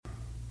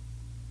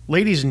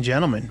Ladies and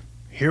gentlemen,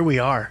 here we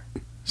are.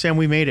 Sam,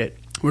 we made it.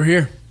 We're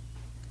here.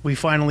 We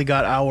finally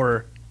got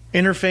our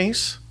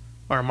interface,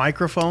 our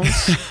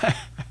microphones.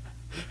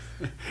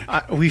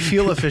 We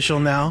feel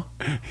official now.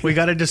 We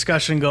got a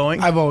discussion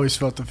going. I've always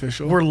felt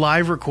official. We're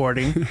live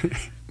recording.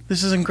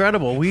 This is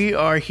incredible. We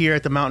are here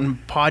at the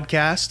Mountain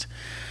Podcast.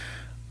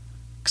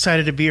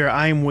 Excited to be here.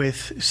 I'm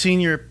with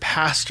Senior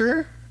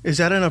Pastor. Is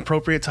that an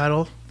appropriate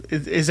title?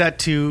 Is that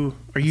too...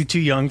 Are you too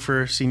young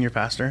for Senior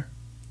Pastor?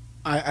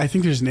 I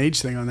think there's an age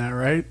thing on that,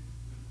 right?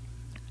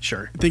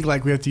 Sure. I think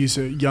like we have to use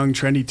a young,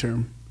 trendy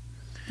term.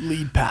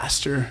 Lead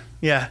pastor.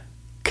 Yeah.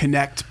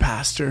 Connect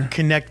pastor.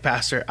 Connect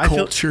pastor.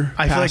 Culture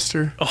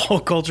pastor.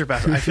 Culture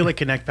pastor. I feel like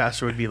connect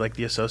pastor would be like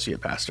the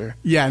associate passter.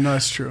 Yeah, no,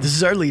 that's true. This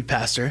is our lead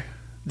pastor.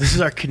 This is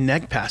our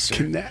connect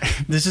pastor.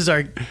 This is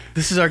our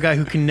guy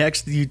who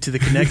connects you to the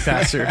connect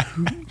pastor,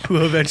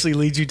 who eventually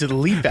leads you to the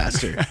lead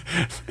pastor.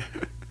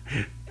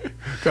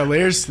 Got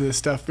layers to this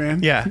stuff,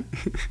 man. Yeah.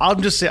 I'll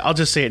just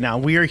say it now.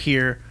 We are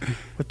here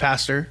with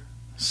Pastor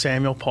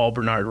Samuel Paul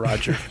Bernard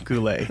Roger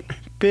Goulet.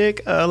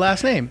 Big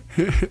last name.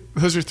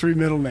 Those are 3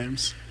 middle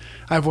names.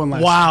 I have one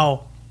last.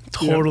 Wow.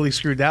 Totally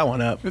screwed that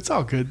one up. It's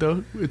all good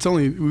though. We've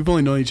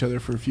only known each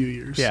other for a few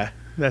years. Yeah,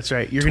 that's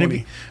right. You're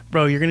 20.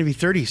 You're gonna be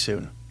 30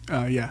 soon.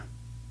 Yeah.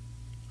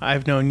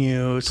 I've known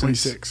you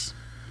since 26,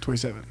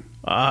 27.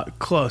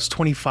 Close,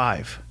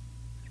 25.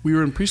 We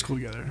were in preschool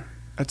together.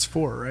 That's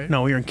 4, right?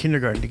 No, we were in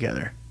kindergarten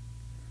together.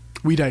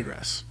 We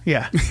digress.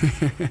 Yeah.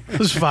 It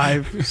was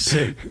 5,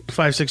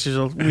 6 years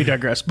old. We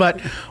digress.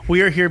 But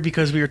we are here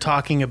because we are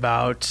talking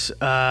about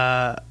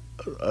a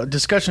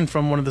discussion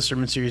from one of the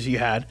sermon series you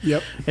had.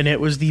 Yep. And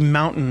it was the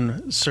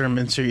Mountain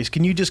Sermon Series.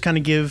 Can you just kind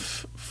of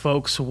give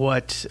folks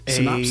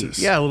synopsis?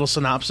 Yeah, a little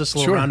synopsis, a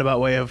little roundabout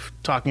way of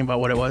talking about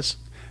what it was?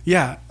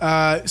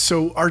 Yeah.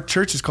 So our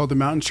church is called the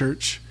Mountain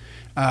Church.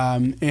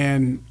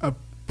 And a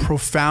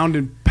profound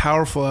and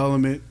powerful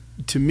element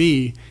to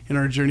me in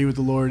our journey with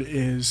the Lord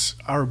is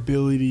our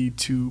ability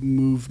to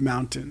move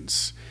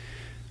mountains.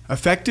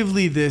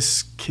 Effectively,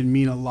 this can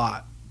mean a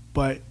lot,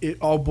 but it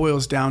all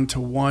boils down to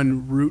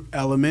one root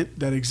element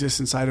that exists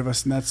inside of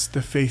us, and that's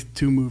the faith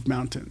to move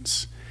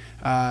mountains.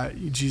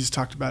 Jesus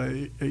talked about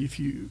it. If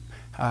you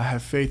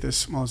have faith as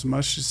small as a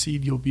mustard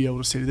seed, you'll be able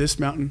to say to this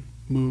mountain,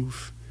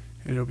 move,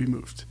 and it'll be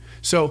moved.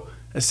 So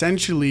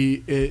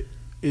essentially, it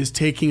is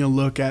taking a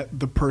look at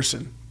the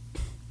person.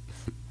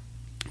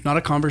 Not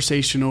a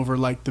conversation over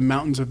like the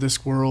mountains of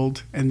this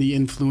world and the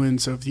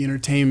influence of the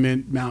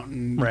entertainment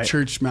mountain, the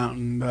church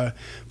mountain, the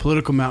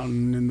political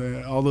mountain,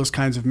 and all those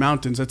kinds of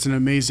mountains. That's an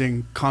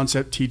amazing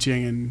concept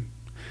teaching,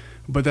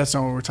 but that's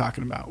not what we're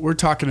talking about. We're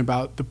talking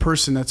about the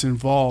person that's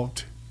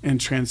involved in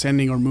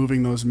transcending or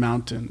moving those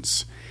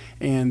mountains,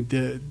 and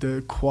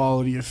the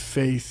quality of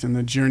faith and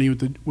the journey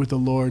with the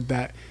Lord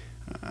that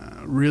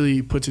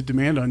really puts a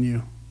demand on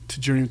you to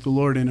journey with the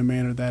Lord in a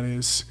manner that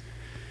is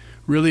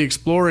really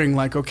exploring,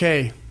 like,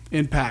 okay,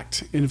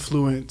 impact,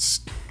 influence,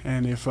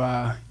 and if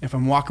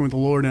I'm walking with the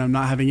Lord and I'm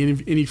not having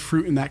any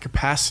fruit in that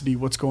capacity,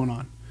 what's going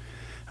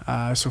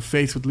on? So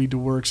faith would lead to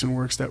works, and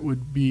works that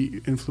would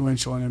be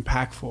influential and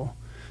impactful.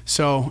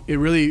 So it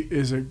really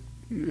is a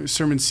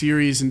sermon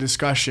series and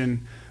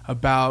discussion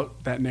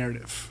about that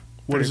narrative.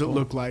 What does it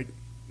look like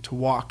to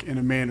walk in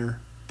a manner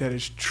that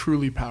is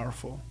truly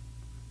powerful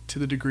to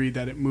the degree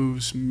that it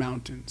moves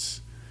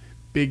mountains,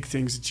 big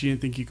things that you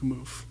didn't think you could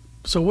move?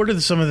 So what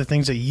are some of the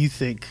things that you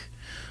think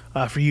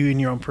for you in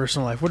your own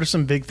personal life? What are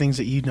some big things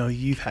that you know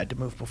you've had to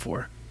move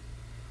before?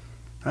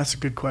 That's a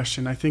good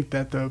question. I think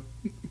that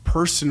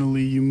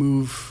personally you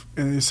move,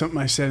 and it's something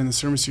I said in the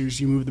sermon series,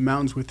 you move the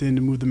mountains within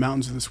to move the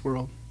mountains of this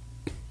world.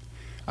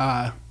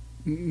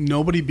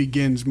 Nobody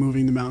begins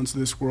moving the mountains of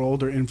this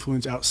world or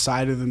influence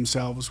outside of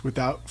themselves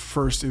without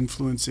first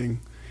influencing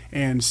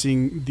and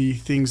seeing the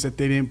things that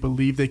they didn't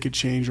believe they could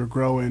change or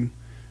grow in,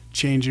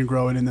 change and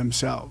grow in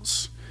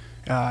themselves.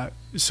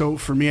 So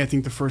for me, I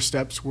think the first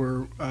steps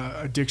were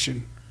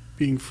addiction,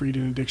 being freed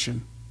in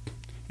addiction,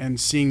 and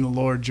seeing the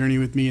Lord journey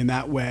with me in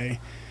that way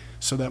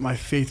so that my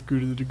faith grew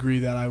to the degree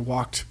that I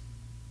walked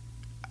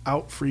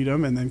out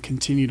freedom and then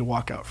continue to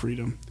walk out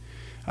freedom.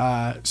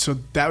 So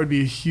that would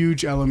be a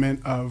huge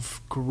element of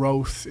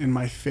growth in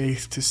my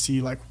faith to see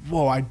like,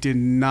 whoa, I did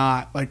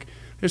not, like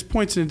there's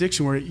points in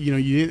addiction where, you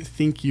didn't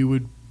think you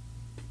would,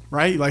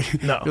 right?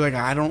 Like, no. You're like,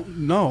 I don't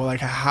know, like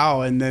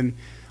how, and then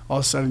all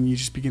of a sudden you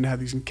just begin to have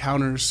these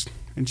encounters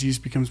and Jesus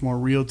becomes more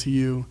real to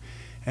you,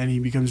 and he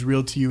becomes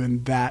real to you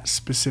in that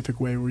specific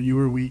way where you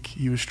were weak,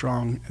 he was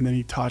strong, and then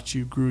he taught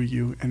you, grew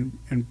you, and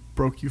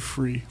broke you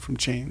free from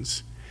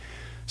chains.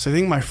 So I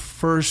think my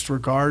first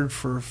regard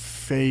for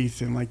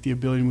faith and like the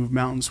ability to move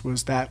mountains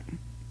was that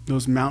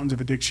those mountains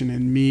of addiction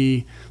in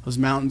me, those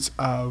mountains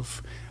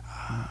of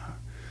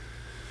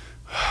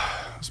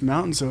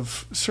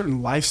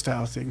certain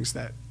lifestyle things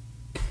that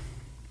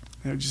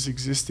just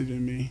existed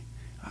in me.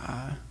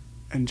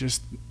 And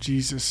just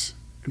Jesus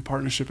in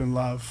partnership and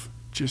love,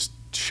 just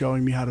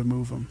showing me how to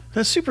move them.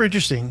 That's super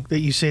interesting that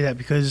you say that,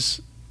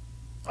 because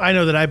I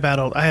know that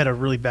I had a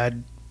really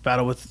bad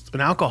battle with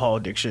an alcohol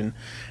addiction,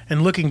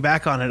 and looking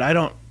back on it, I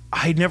don't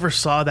I never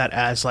saw that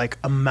as like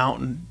a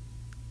mountain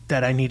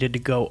that I needed to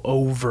go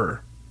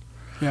over.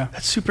 Yeah.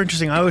 That's super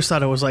interesting. I always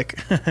thought it was like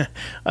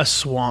a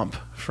swamp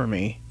for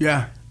me.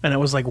 Yeah. And it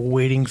was like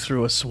wading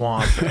through a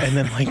swamp and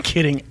then like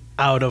getting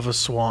out of a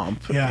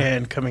swamp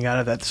and coming out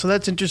of that. So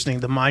that's interesting.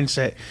 The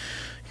mindset,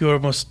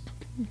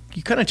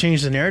 you kind of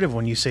change the narrative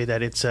when you say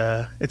that it's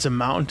a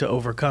mountain to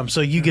overcome.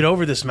 So you get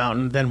over this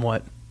mountain, then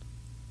what?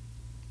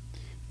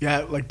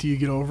 Yeah, like, do you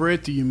get over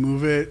it? Do you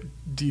move it?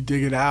 Do you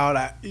dig it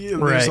out?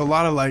 There's a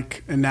lot of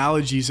like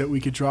analogies that we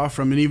could draw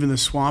from, and even the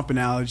swamp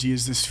analogy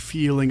is this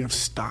feeling of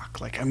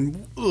stuck. Like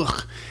and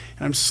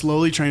I'm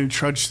slowly trying to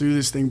trudge through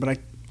this thing, but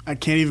I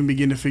can't even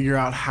begin to figure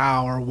out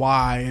how or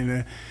why.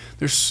 And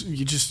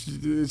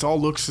it all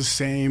looks the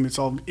same. It's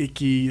all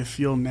icky. You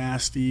feel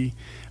nasty.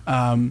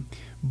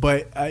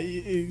 But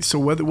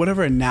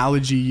whatever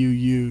analogy you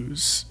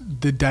use,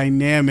 the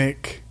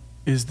dynamic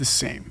is the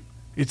same.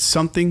 It's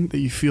something that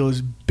you feel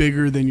is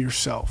bigger than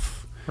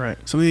yourself. Right.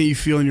 Something that you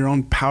feel in your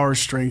own power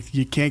strength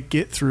you can't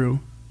get through.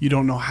 You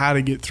don't know how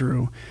to get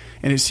through.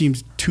 And it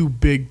seems too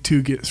big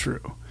to get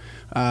through.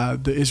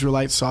 The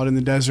Israelites saw it in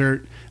the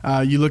desert.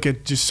 You look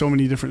at just so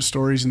many different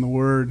stories in the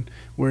Word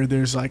where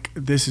there's like,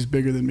 this is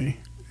bigger than me.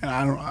 And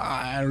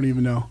I don't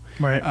even know.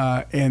 Right.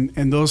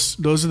 And those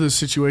are the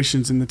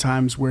situations and the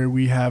times where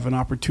we have an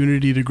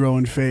opportunity to grow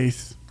in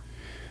faith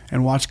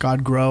and watch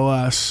God grow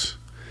us.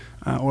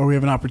 Or we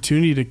have an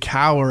opportunity to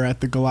cower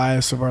at the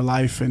Goliaths of our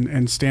life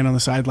and stand on the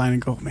sideline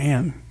and go,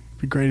 man,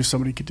 it'd be great if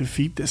somebody could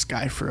defeat this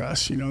guy for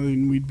us,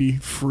 then we'd be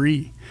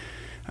free.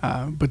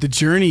 But the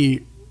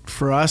journey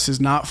for us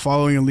is not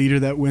following a leader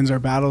that wins our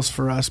battles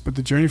for us, but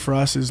the journey for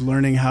us is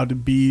learning how to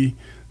be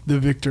the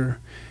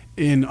victor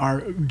in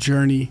our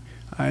journey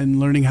and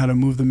learning how to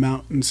move the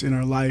mountains in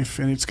our life.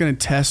 And it's going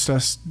to test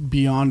us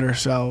beyond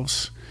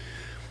ourselves.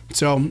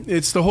 So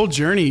it's the whole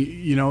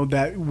journey,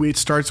 that it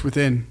starts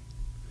within.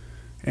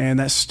 And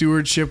that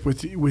stewardship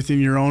within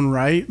your own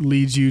right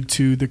leads you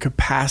to the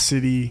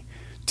capacity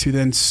to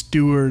then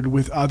steward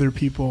with other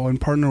people and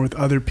partner with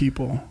other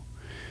people.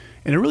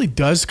 And it really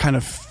does kind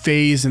of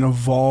phase and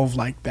evolve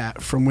like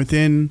that, from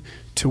within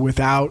to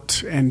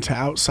without and to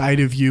outside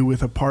of you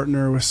with a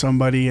partner, with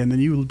somebody. And then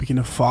you begin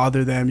to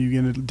father them, you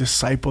begin to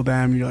disciple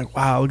them. You're like,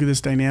 wow, look at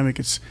this dynamic.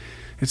 It's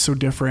so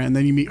different. And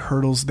then you meet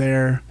hurdles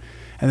there.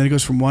 And then it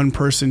goes from one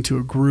person to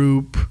a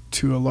group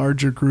to a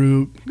larger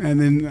group. And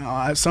then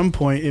at some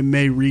point, it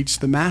may reach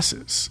the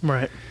masses.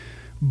 Right.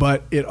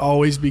 But it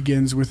always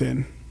begins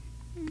within.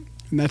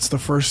 And that's the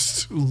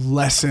first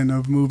lesson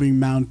of moving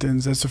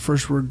mountains. That's the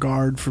first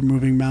regard for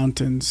moving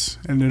mountains.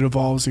 And it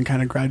evolves and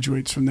kind of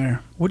graduates from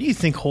there. What do you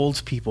think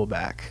holds people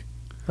back?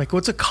 Like,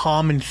 what's a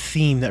common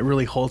theme that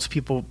really holds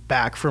people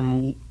back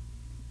from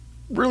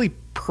really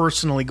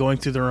personally going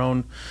through their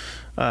own,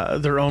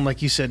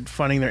 like you said,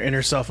 finding their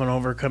inner self and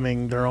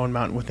overcoming their own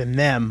mountain within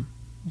them?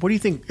 What do you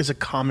think is a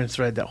common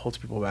thread that holds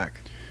people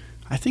back?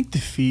 I think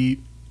defeat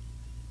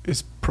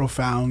is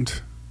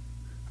profound.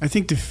 I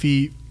think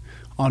defeat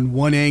on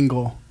one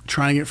angle,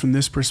 trying it from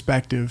this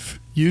perspective,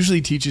 usually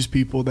teaches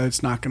people that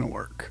it's not going to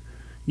work.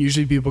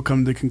 Usually people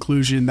come to the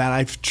conclusion that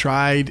I've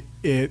tried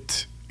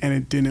it and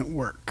it didn't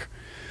work.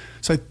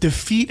 So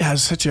defeat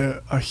has such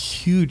a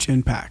huge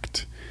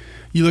impact.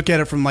 You look at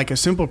it from like a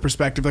simple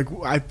perspective, like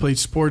I've played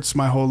sports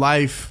my whole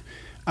life,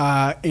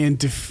 and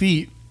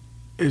defeat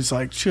is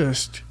like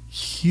just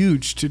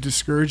huge to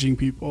discouraging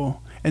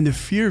people. And the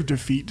fear of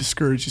defeat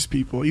discourages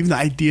people, even the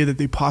idea that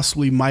they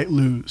possibly might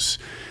lose.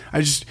 I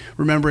just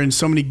remember in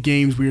so many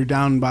games we were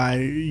down by,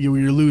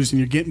 you're losing,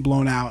 you're getting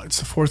blown out. It's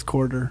the fourth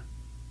quarter,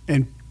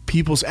 and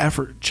people's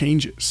effort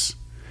changes.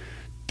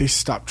 They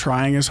stop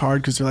trying as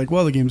hard because they're like,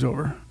 well, the game's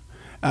over.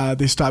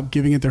 They stop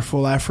giving it their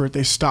full effort.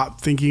 They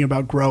stop thinking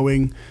about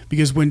growing,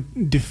 because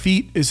when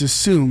defeat is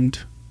assumed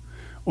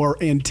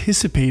or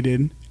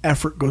anticipated,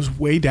 effort goes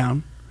way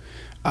down.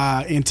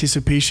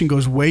 Anticipation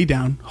goes way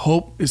down.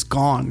 Hope is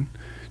gone.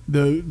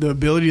 The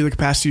ability, the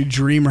capacity to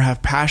dream or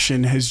have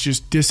passion has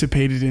just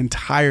dissipated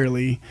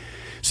entirely.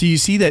 So you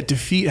see that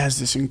defeat has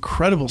this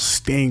incredible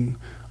sting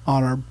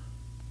on our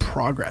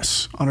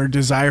progress, on our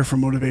desire for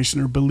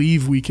motivation, or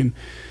believe we can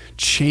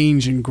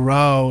change and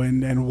grow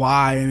and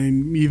why,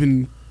 and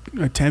even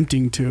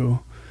attempting to.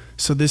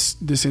 So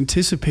this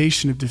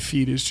anticipation of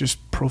defeat is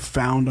just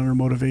profound on our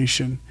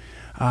motivation.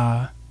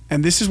 And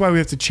this is why we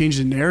have to change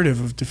the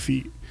narrative of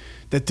defeat.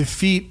 That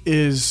defeat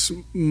is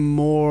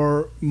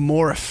more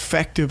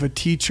effective a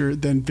teacher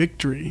than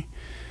victory.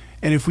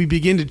 And if we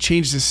begin to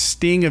change the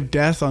sting of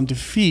death on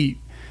defeat,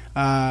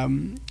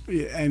 and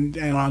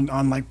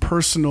on like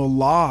personal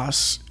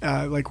loss,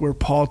 like where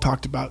Paul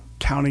talked about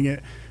counting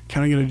it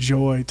a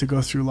joy to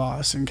go through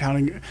loss, and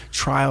counting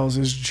trials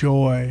as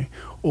joy,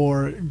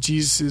 or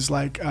Jesus is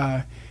like,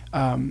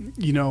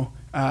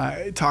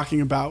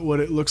 talking about what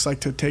it looks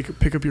like to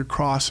pick up your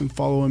cross and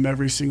follow him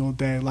every single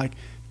day, like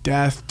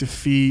death,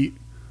 defeat,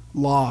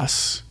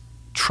 loss,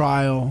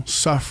 trial,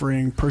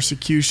 suffering,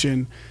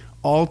 persecution,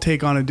 all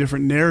take on a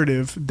different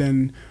narrative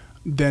than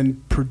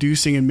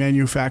producing and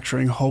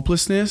manufacturing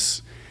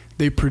hopelessness.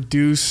 They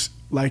produce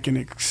like an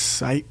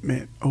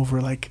excitement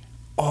over like,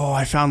 oh,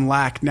 I found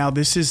lack. Now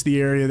this is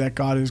the area that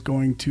God is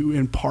going to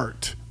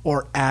impart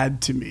or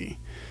add to me.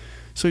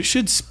 So it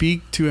should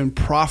speak to and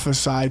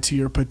prophesy to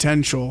your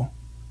potential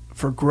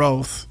for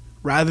growth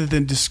rather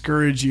than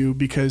discourage you,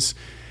 because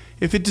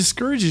if it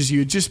discourages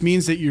you, it just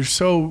means that you're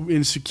so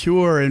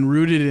insecure and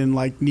rooted in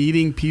like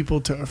needing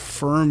people to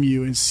affirm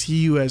you and see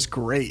you as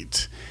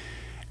great.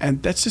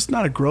 And that's just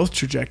not a growth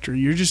trajectory.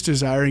 You're just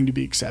desiring to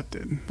be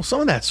accepted. Well, some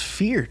of that's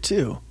fear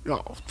too.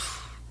 Oh,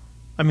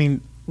 I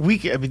mean,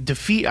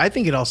 defeat, I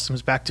think it all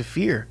comes back to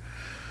fear.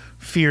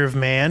 Fear of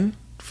man,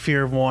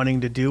 fear of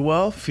wanting to do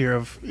well,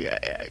 fear.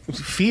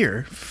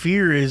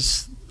 Fear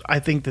is, I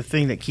think, the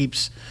thing that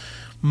keeps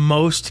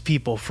most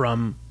people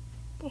from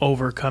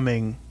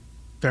overcoming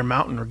their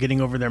mountain or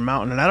getting over their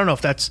mountain. And I don't know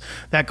if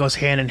that goes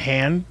hand in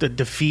hand, the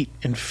defeat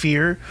and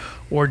fear,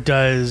 or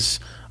does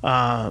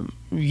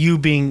you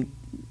being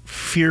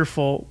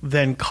fearful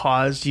then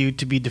cause you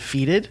to be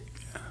defeated?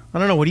 I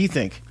don't know. What do you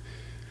think?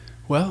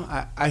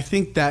 Well, I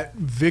think that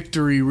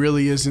victory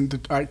really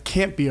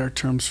can't be our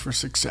terms for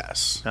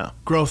success. No.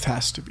 Growth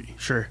has to be.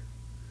 Sure.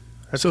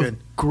 That's so good.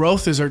 If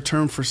growth is our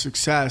term for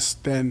success,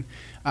 then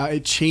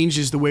it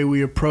changes the way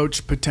we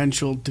approach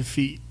potential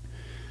defeat.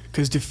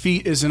 Because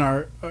defeat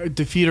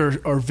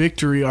or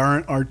victory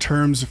aren't our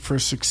terms for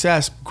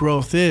success.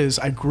 Growth is.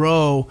 I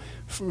grow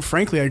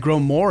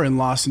more in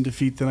loss and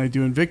defeat than I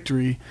do in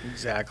victory.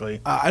 Exactly.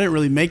 I didn't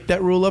really make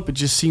that rule up. It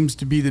just seems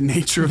to be the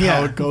nature of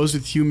how it goes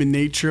with human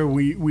nature.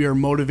 We are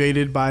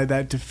motivated by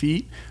that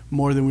defeat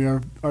more than we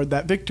are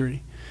that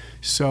victory.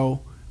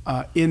 So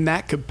in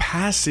that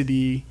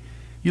capacity,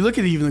 you look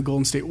at even the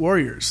Golden State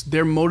Warriors.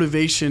 Their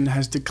motivation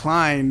has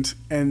declined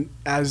and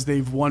as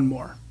they've won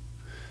more.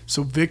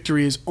 So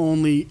victory has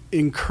only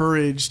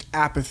encouraged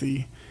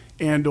apathy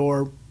and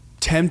or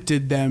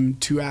tempted them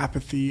to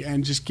apathy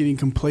and just getting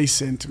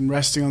complacent and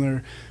resting on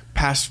their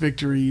past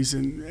victories.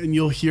 And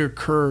you'll hear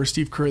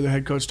Steve Kerr, the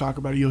head coach, talk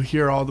about it. You'll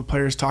hear all the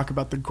players talk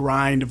about the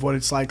grind of what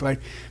it's like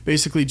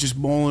basically just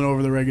mulling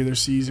over the regular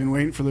season,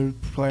 waiting for the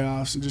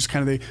playoffs, and just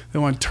kind of they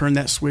want to turn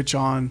that switch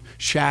on.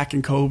 Shaq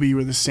and Kobe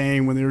were the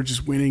same when they were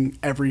just winning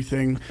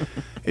everything.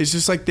 It's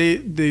just like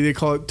they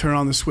call it turn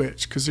on the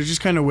switch, because they're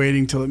just kind of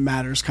waiting till it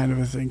matters kind of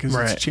a thing, because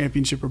it's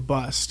championship or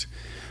bust.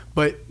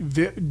 But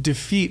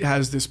defeat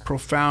has this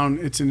profound.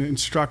 It's an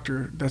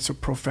instructor that's a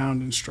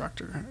profound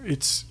instructor.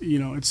 It's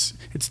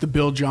the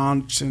Bill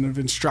Johnson of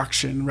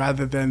instruction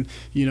rather than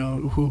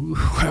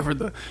whoever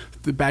the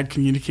bad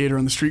communicator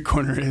on the street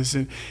corner is.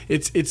 And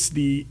it's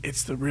the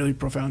really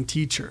profound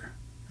teacher.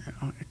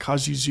 It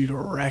causes you to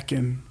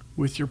reckon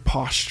with your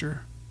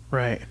posture,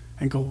 right,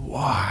 and go,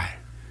 why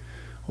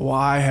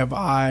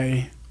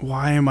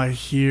am I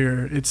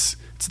here? It's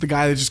the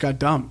guy that just got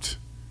dumped.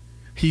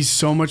 He's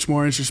so much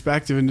more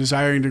introspective and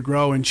desiring to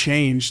grow and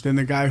change than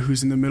the guy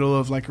who's in the middle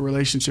of like a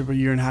relationship a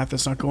year and a half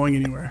that's not going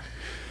anywhere.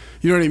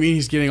 You know what I mean?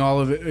 He's getting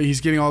all of it.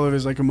 He's getting all of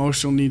his like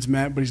emotional needs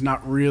met, but he's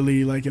not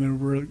really like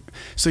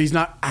so he's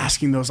not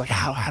asking those like,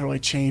 how do I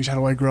change? How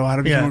do I grow? How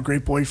do I become a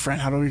great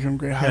boyfriend? How do I become a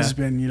great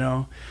husband?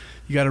 You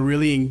got to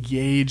really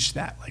engage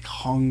that like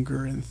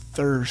hunger and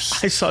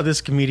thirst. I saw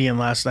this comedian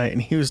last night,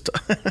 and he was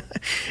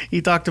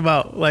he talked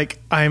about like,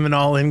 I'm an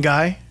all-in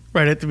guy.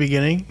 Right at the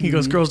beginning, he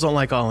goes, girls don't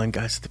like all-in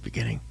guys at the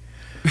beginning.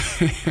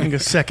 And he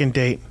goes, second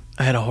date,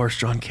 I had a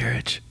horse-drawn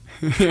carriage.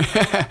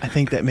 I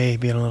think that may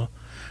be a little,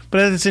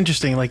 but it's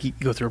interesting. Like you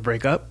go through a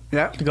breakup,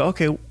 you go,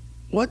 okay,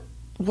 what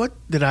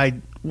could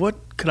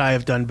I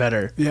have done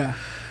better? Yeah,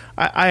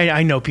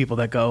 I know people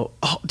that go,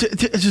 oh,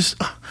 they just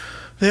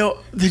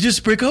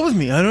break up with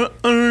me. I don't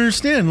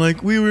understand.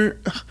 Like we were,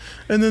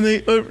 and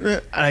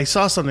then I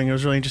saw something that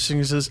was really interesting.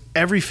 It says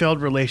every failed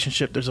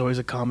relationship, there's always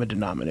a common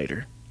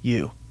denominator.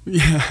 You.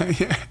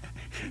 Yeah.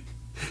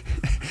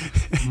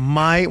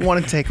 Might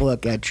want to take a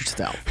look at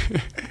yourself.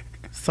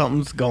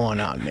 Something's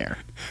going on there.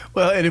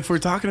 Well, and if we're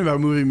talking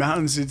about moving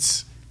mountains,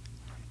 it's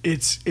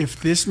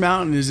if this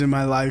mountain is in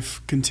my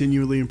life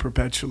continually and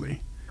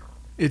perpetually,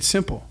 it's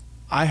simple.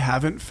 I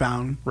haven't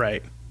found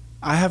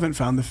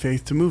the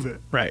faith to move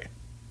it. Right.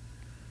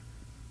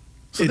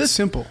 So it's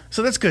simple.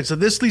 So that's good. So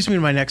this leads me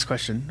to my next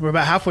question. We're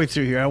about halfway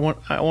through here. I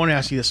want to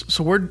ask you this.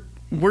 So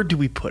where do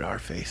we put our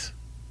faith?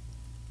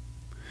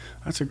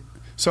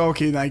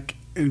 Like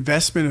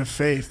investment of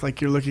faith,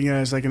 like you're looking at it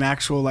as like an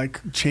actual like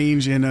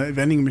change in a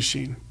vending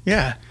machine.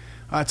 Yeah.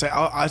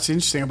 That's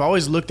interesting. I've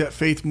always looked at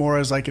faith more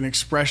as like an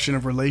expression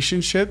of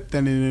relationship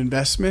than an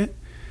investment.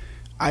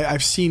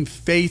 I've seen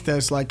faith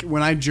as like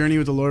when I journey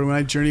with the Lord, when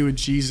I journey with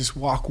Jesus,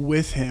 walk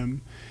with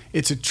him,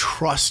 it's a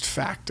trust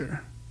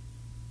factor.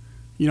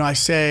 I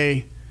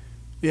say,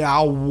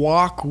 I'll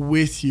walk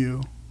with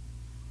you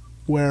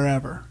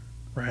wherever.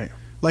 Right.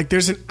 Like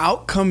there's an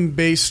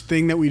outcome-based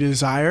thing that we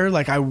desire.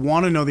 Like I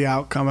want to know the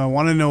outcome. I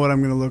want to know what I'm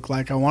going to look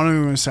like. I want to know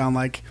what I'm going to sound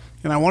like.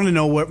 And I want to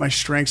know what my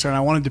strengths are. And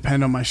I want to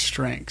depend on my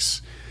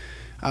strengths.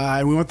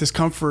 And we want this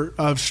comfort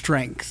of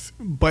strength.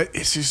 But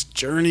it's this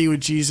journey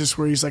with Jesus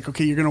where he's like,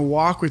 okay, you're going to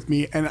walk with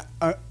me. And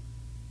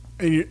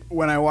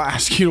when I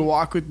ask you to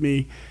walk with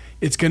me,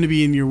 it's going to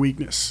be in your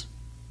weakness.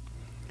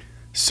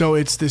 So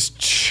it's this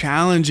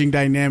challenging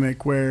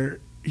dynamic where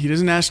he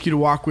doesn't ask you to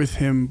walk with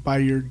him by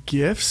your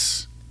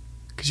gifts,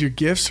 because your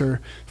gifts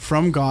are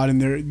from God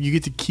and you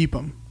get to keep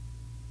them.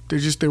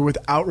 They're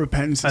without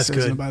repentance. That's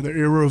good. They're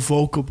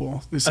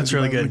irrevocable. That's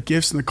really good. The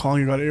gifts and the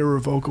calling of God are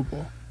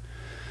irrevocable.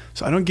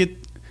 So I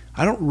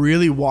don't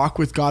really walk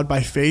with God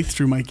by faith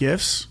through my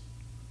gifts.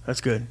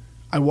 That's good.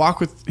 I walk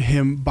with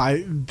him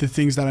by the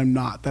things that I'm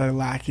not, that I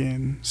lack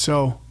in.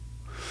 So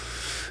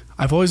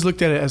I've always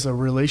looked at it as a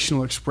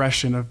relational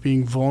expression of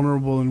being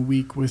vulnerable and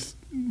weak with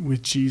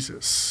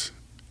Jesus,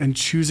 and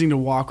choosing to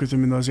walk with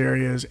him in those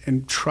areas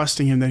and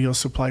trusting him that he'll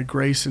supply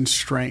grace and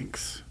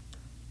strength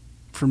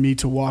for me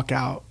to walk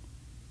out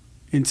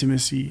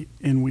intimacy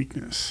in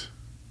weakness.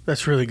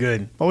 That's really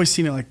good. I've always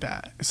seen it like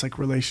that. It's like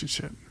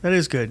relationship. That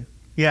is good.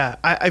 Yeah,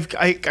 I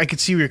could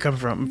see where you're coming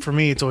from. For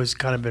me, it's always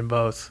kind of been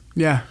both.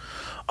 Yeah.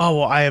 Oh,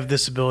 well, I have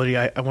this ability.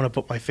 I want to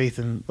put my faith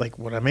in like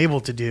what I'm able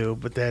to do.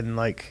 But then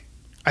like,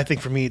 I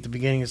think for me at the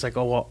beginning, it's like,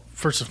 oh, well,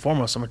 first and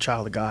foremost, I'm a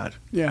child of God.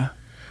 Yeah.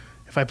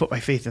 If I put my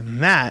faith in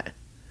that,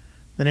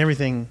 then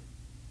everything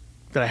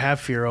that I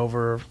have fear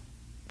over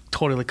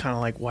totally kind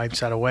of like wipes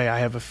that away. I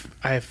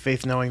have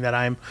faith knowing that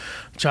I'm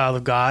a child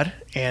of God,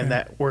 and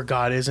that where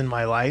God is in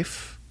my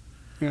life,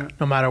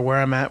 no matter where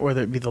I'm at,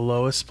 whether it be the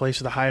lowest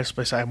place or the highest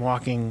place, I'm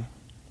walking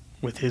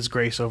with his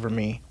grace over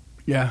me.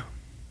 Yeah.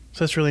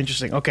 So that's really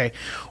interesting. Okay.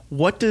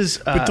 What does...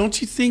 but don't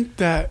you think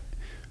that...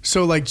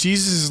 So like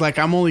Jesus is like,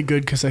 I'm only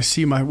good because I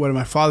see what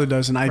my Father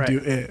does and I do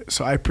it.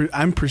 So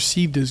I'm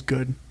perceived as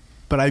good,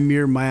 but I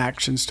mirror my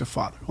actions to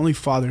Father. Only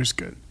Father is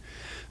good.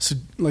 So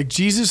like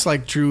Jesus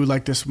like drew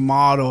like this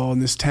model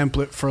and this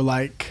template for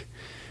like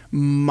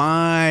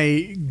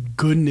my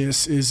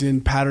goodness is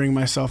in patterning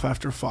myself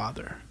after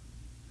Father.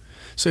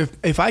 So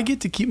if I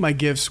get to keep my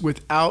gifts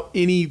without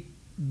any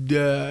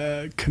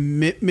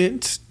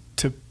commitment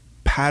to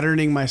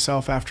patterning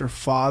myself after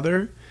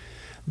Father,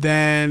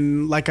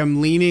 then like I'm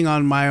leaning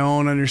on my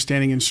own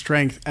understanding and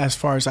strength as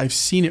far as I've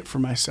seen it for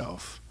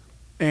myself.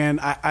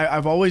 And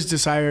I've always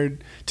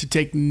desired to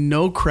take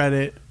no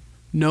credit,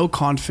 no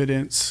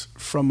confidence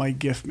from my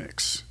gift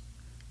mix,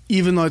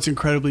 even though it's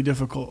incredibly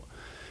difficult,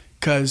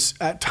 because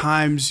at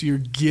times your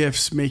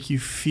gifts make you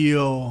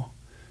feel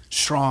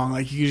strong,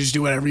 like you can just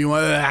do whatever you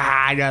want.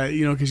 I got it,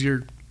 because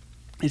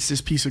it's this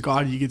piece of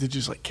God, you get to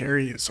just like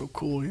carry it. It's so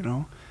cool,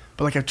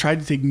 But like I've tried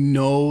to take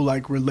no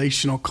like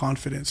relational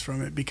confidence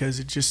from it, because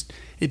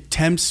it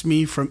tempts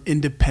me from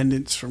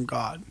independence from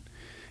God.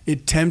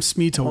 It tempts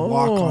me to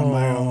walk on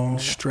my own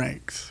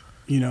strength.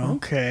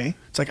 Okay.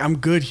 It's like, I'm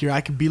good here.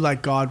 I could be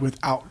like God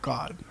without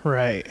God.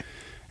 Right.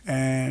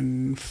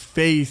 And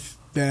faith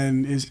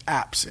then is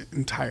absent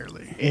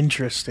entirely.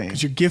 Interesting.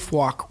 Because your gift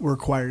walk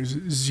requires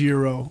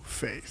zero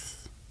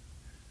faith.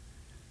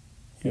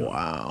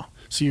 Wow.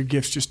 So your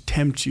gifts just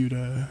tempt you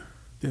to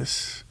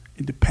this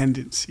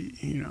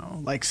independency,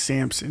 like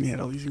Samson. He had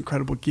all these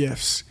incredible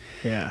gifts.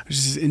 Yeah.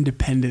 There's this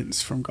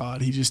independence from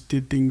God. He just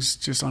did things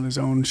just on his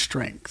own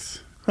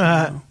strength.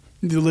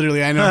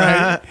 Literally, I know,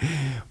 right?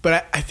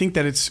 But I think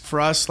that it's for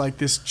us, like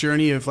this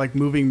journey of like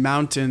moving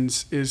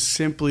mountains is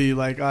simply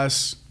like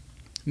us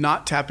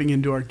not tapping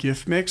into our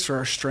gift mix or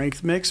our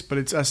strength mix, but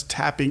it's us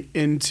tapping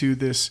into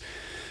this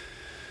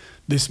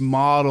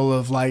model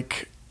of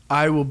like,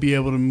 I will be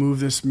able to move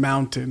this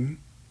mountain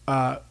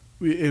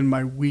in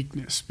my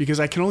weakness, because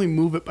I can only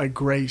move it by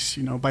grace,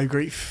 by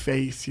great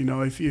faith.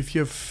 If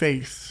you have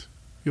faith,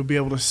 you'll be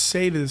able to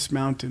say to this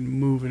mountain,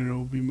 move, and it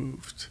will be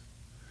moved.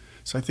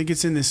 So I think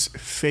it's in this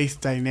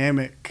faith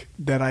dynamic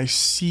that I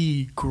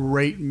see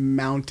great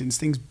mountains,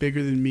 things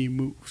bigger than me,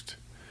 moved.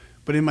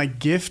 But in my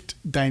gift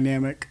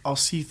dynamic, I'll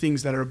see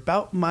things that are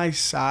about my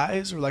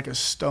size or like a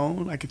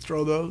stone. I could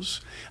throw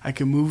those. I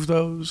can move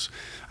those.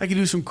 I could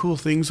do some cool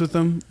things with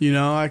them.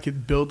 I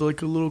could build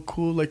like a little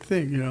cool like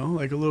thing,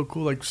 like a little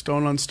cool like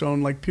stone on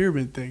stone like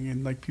pyramid thing.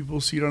 And like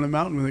people see it on a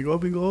mountain when they go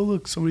up and go, oh,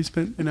 look, somebody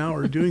spent an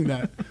hour doing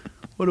that.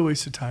 What a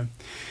waste of time.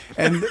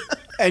 And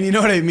you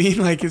know what I mean?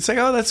 Like, it's like,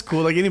 oh, that's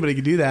cool. Like anybody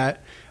could do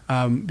that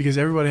because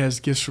everybody has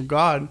gifts from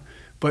God.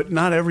 But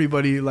not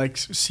everybody like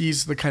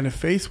sees the kind of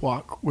faith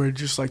walk where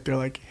just like they're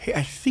like, hey,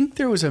 I think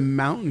there was a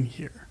mountain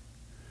here.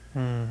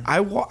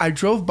 I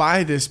drove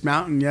by this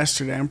mountain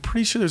yesterday. I'm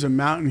pretty sure there's a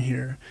mountain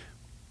here.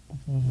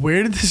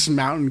 Where did this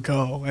mountain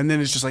go? And then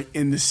it's just like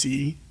in the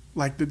sea,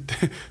 like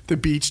the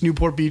beach.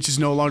 Newport Beach is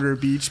no longer a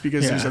beach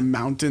because there's a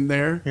mountain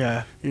there.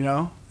 Yeah,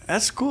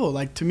 that's cool.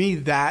 Like to me,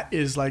 that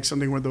is like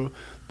something where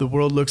the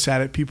world looks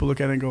at it. People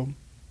look at it and go,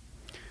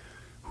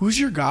 "Who's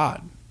your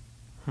God?"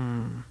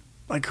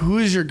 Like, who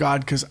is your God?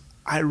 Because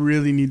I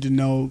really need to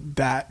know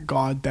that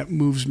God that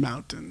moves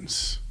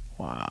mountains.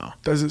 Wow.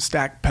 Doesn't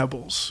stack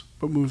pebbles,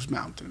 but moves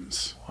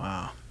mountains.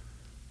 Wow.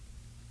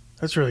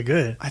 That's really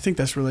good. I think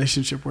that's a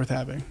relationship worth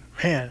having.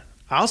 Man,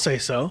 I'll say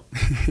so.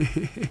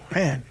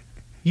 Man,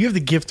 you have the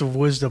gift of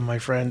wisdom, my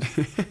friend.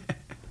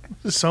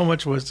 So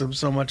much wisdom,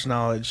 so much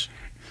knowledge.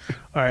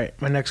 All right,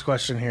 my next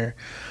question here.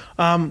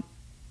 When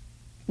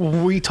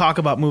we talk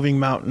about moving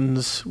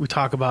mountains, we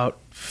talk about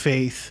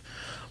faith.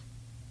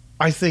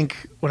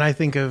 When I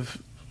think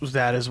of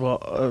that as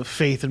well,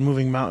 faith and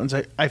moving mountains.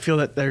 I feel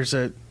that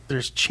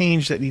there's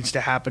change that needs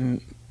to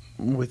happen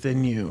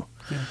within you.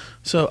 Yeah.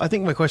 So I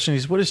think my question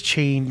is, what does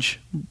change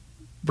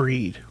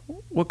breed?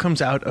 What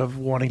comes out of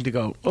wanting to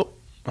go, oh,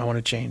 I want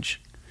to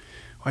change?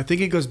 Well, I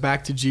think it goes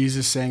back to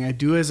Jesus saying, I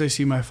do as I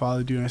see my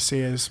Father do, and I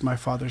say as my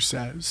Father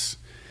says.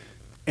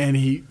 And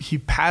he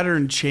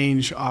patterned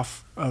change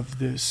off of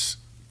this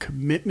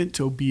commitment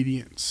to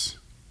obedience.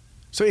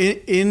 So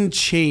in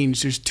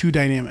change, there's two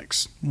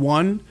dynamics.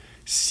 One,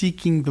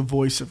 seeking the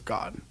voice of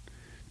God.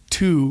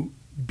 Two,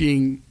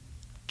 being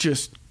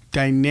just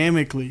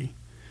dynamically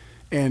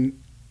and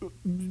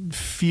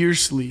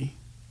fiercely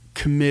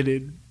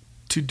committed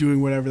to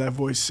doing whatever that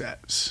voice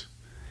says.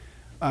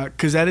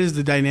 Because that is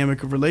the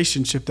dynamic of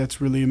relationship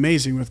that's really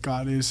amazing with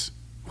God is,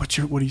 what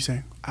are you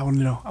saying? I want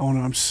to know.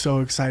 I'm so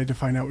excited to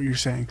find out what you're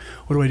saying.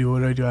 What do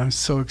I do? I'm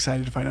so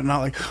excited to find out. Not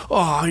like,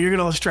 oh, you're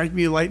going to strike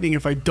me lightning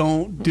if I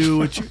don't do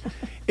what you...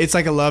 It's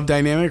like a love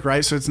dynamic,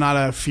 right? So it's not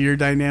a fear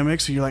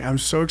dynamic. So you're like, I'm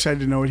so excited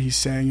to know what he's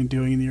saying and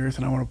doing in the earth,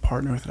 and I want to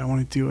partner with it. I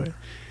want to do it.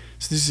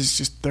 So this is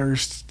just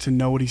thirst to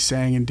know what he's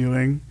saying and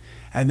doing.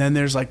 And then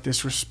there's like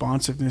this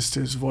responsiveness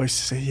to his voice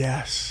to say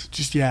yes,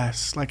 just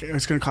yes. Like,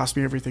 it's going to cost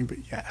me everything, but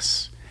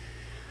yes.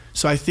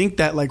 So I think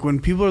that like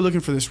when people are looking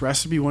for this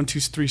recipe, 1, 2,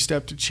 3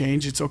 step to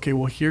change, it's okay,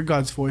 well, hear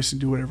God's voice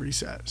and do whatever he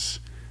says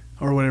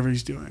or whatever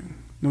he's doing,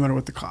 no matter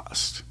what the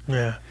cost.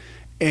 Yeah.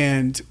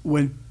 And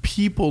when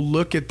people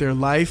look at their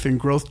life and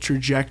growth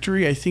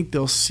trajectory, I think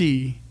they'll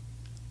see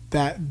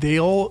that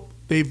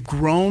they've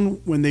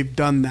grown when they've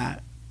done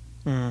that,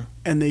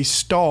 and they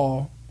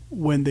stall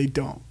when they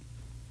don't.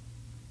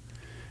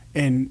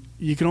 And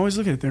you can always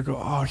look at it there and go,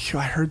 oh,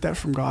 I heard that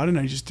from God and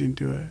I just didn't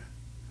do it.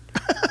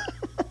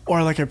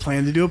 Or like I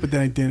planned to do it, but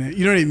then I didn't.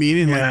 You know what I mean?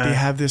 And like they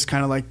have this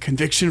kind of like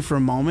conviction for a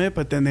moment,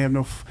 but then they have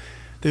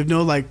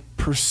no like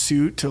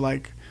pursuit to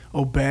like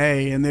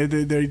obey, and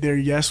their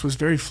yes was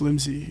very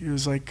flimsy. It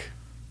was like,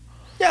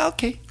 yeah,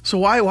 okay. So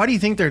why do you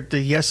think the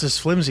yes is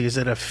flimsy? Is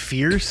it a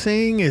fear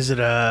thing? Is it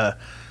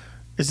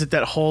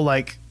that whole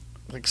like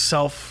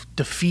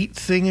self-defeat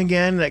thing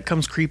again that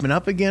comes creeping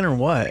up again, or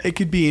what? It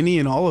could be any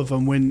and all of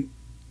them.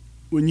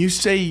 When you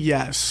say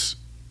yes,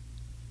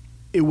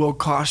 it will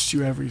cost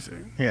you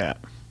everything. Yeah.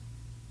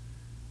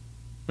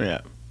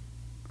 Yeah.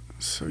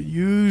 So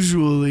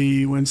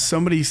usually when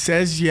somebody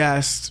says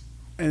yes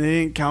and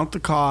they didn't count the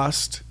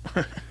cost,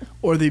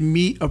 or they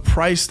meet a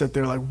price that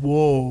they're like,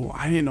 whoa,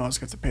 I didn't know I was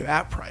going to pay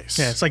that price.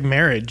 Yeah, it's like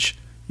marriage.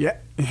 Yeah.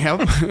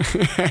 Yep.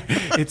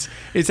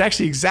 It's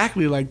actually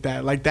exactly like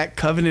that. Like that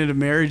covenant of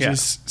marriage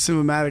is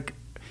cinematic,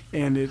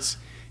 and it's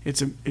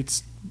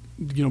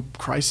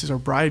Christ is our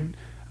bride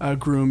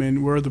groom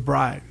and we're the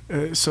bride.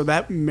 So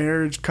that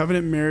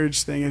covenant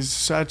marriage thing is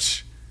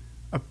such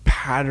a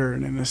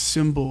pattern and a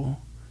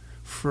symbol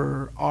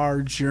for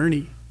our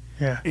journey.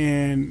 Yeah.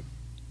 And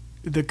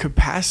the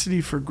capacity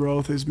for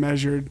growth is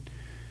measured,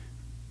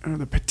 or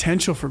the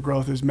potential for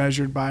growth is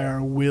measured by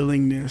our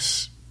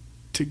willingness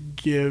to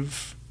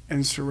give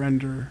and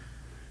surrender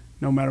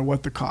no matter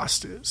what the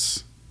cost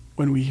is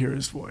when we hear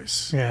his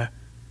voice. Yeah.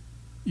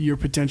 Your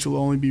potential will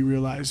only be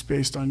realized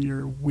based on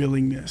your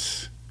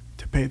willingness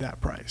to pay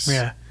that price.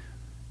 Yeah.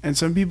 And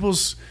some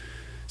people's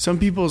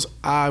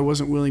I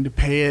wasn't willing to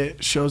pay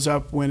it shows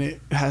up when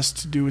it has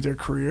to do with their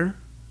career.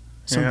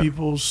 Some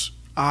people's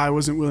I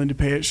wasn't willing to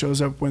pay it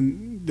shows up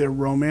when their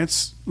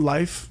romance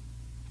life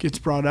gets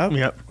brought up,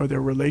 or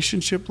their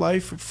relationship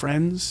life with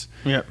friends,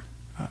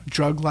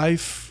 drug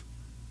life,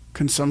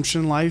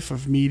 consumption life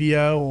of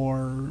media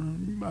or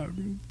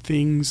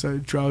things,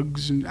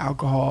 drugs and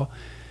alcohol,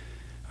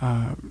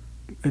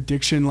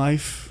 addiction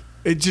life.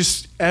 It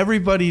just,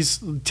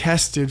 everybody's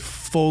tested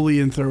fully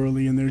and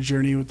thoroughly in their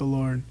journey with the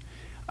Lord.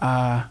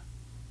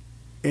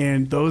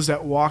 And those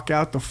that walk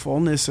out the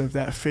fullness of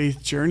that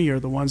faith journey are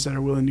the ones that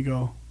are willing to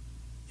go,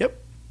 yep.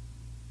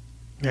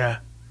 Yeah.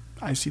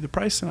 I see the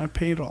price and I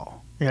pay it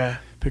all. Yeah.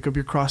 Pick up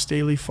your cross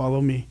daily,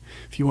 follow me.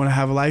 If you want to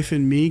have a life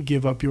in me,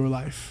 give up your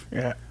life.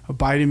 Yeah.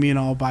 Abide in me and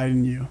I'll abide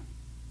in you.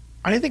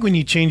 I think when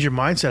you change your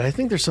mindset, I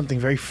think there's something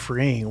very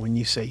freeing when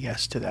you say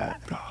yes to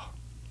that. Oh.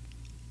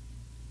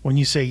 When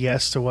you say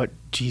yes to what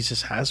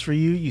Jesus has for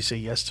you, you say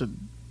yes to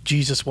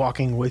Jesus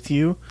walking with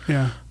you.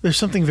 Yeah. There's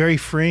something very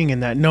freeing in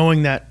that,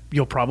 knowing that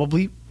you'll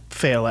probably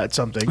fail at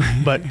something,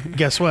 but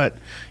guess what?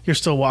 You're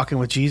still walking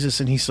with Jesus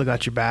and he's still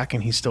got your back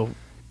and he's still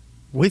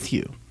with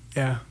you.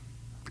 Yeah.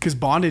 Because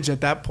bondage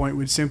at that point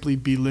would simply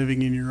be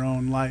living in your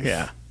own life.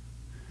 Yeah.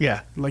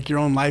 Yeah. Like your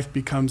own life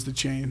becomes the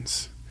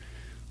chains.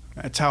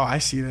 That's how I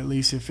see it, at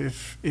least.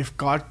 If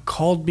God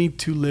called me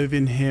to live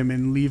in him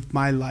and leave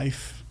my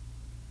life,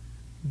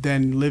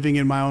 then living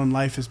in my own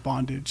life is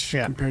bondage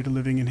compared to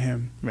living in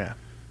him. Yeah.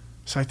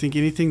 So I think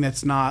anything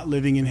that's not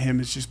living in him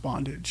is just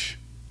bondage.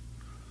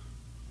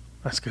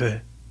 That's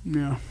good.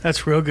 Yeah.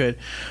 That's real good.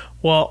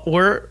 Well,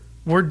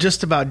 we're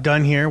just about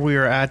done here. We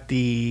are at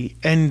the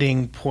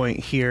ending point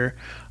here.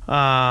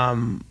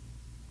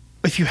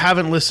 If you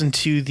haven't listened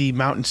to the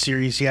Mountain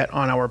series yet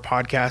on our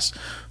podcast,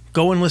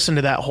 go and listen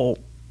to that whole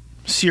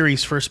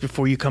series first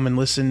before you come and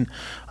listen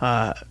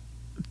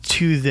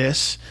to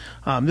this.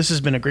 This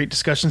has been a great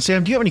discussion.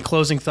 Sam, do you have any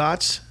closing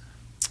thoughts?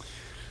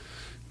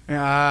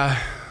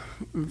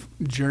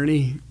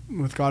 Journey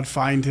with God,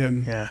 find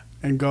him,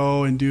 and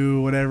go and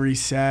do whatever he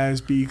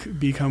says,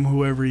 become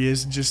whoever he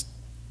is. Just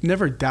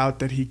never doubt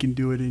that he can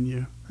do it in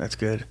you. That's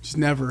good. Just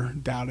never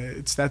doubt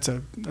it. That's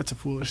a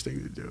foolish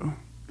thing to do.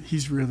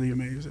 He's really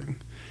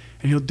amazing,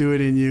 and he'll do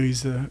it in you.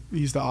 He's the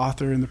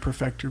author and the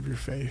perfecter of your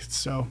faith.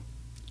 So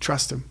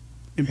trust him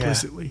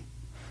implicitly.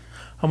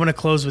 I'm going to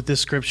close with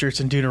this scripture. It's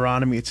in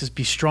Deuteronomy. It says,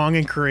 be strong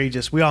and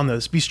courageous. We all know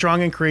this. Be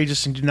strong and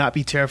courageous, and do not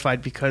be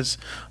terrified because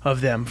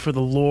of them. For the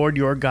Lord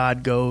your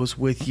God goes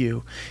with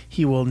you.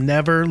 He will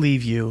never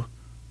leave you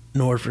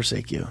nor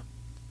forsake you.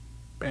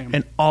 Bam.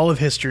 In all of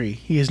history,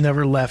 he has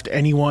never left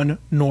anyone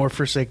nor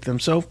forsake them.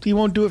 So he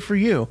won't do it for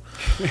you.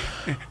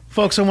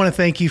 Folks, I want to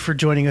thank you for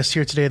joining us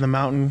here today in the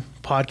Mountain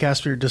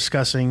Podcast. We're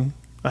discussing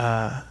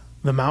the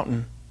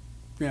mountain.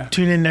 Yeah.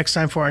 Tune in next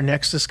time for our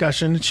next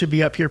discussion. It should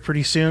be up here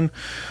pretty soon.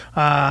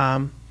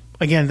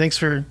 Again, thanks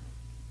for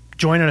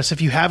joining us.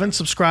 If you haven't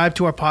subscribed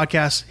to our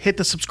podcast, hit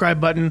the subscribe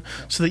button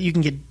so that you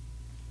can get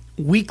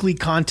weekly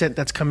content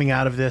that's coming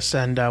out of this.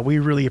 And we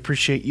really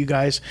appreciate you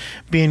guys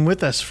being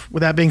with us.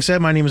 With that being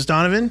said, my name is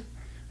Donovan.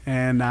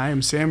 And I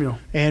am Samuel.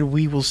 And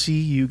we will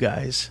see you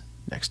guys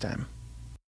next time.